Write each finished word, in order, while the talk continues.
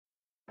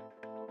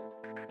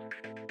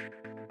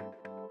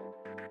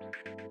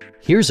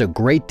Here's a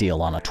great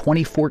deal on a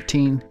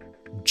 2014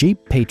 Jeep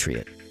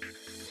Patriot.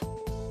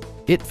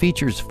 It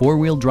features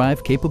four-wheel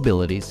drive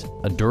capabilities,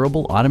 a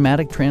durable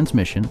automatic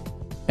transmission,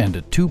 and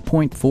a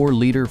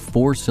 2.4-liter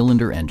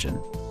four-cylinder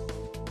engine.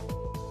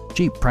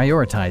 Jeep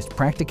prioritized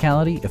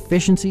practicality,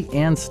 efficiency,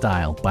 and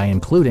style by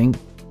including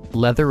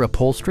leather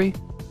upholstery,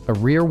 a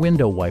rear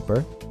window wiper,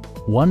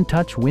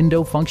 one-touch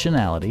window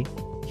functionality,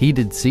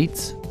 heated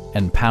seats,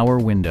 and power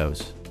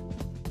windows.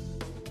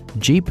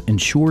 Jeep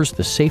ensures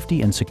the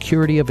safety and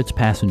security of its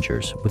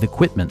passengers with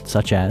equipment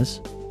such as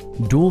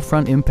dual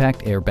front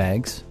impact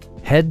airbags,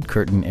 head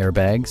curtain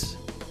airbags,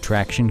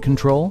 traction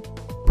control,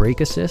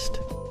 brake assist,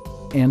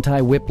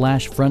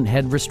 anti-whiplash front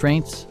head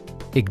restraints,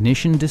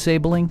 ignition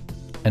disabling,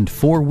 and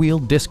four-wheel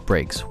disc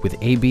brakes with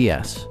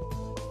ABS.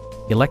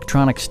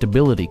 Electronic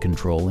stability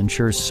control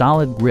ensures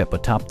solid grip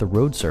atop the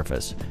road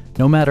surface,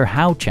 no matter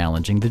how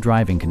challenging the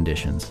driving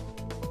conditions.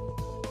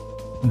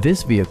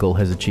 This vehicle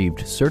has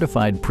achieved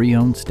certified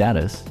pre-owned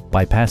status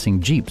by passing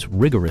Jeep's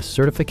rigorous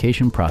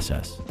certification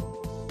process.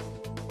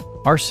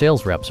 Our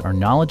sales reps are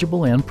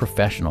knowledgeable and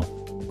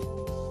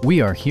professional.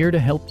 We are here to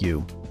help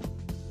you.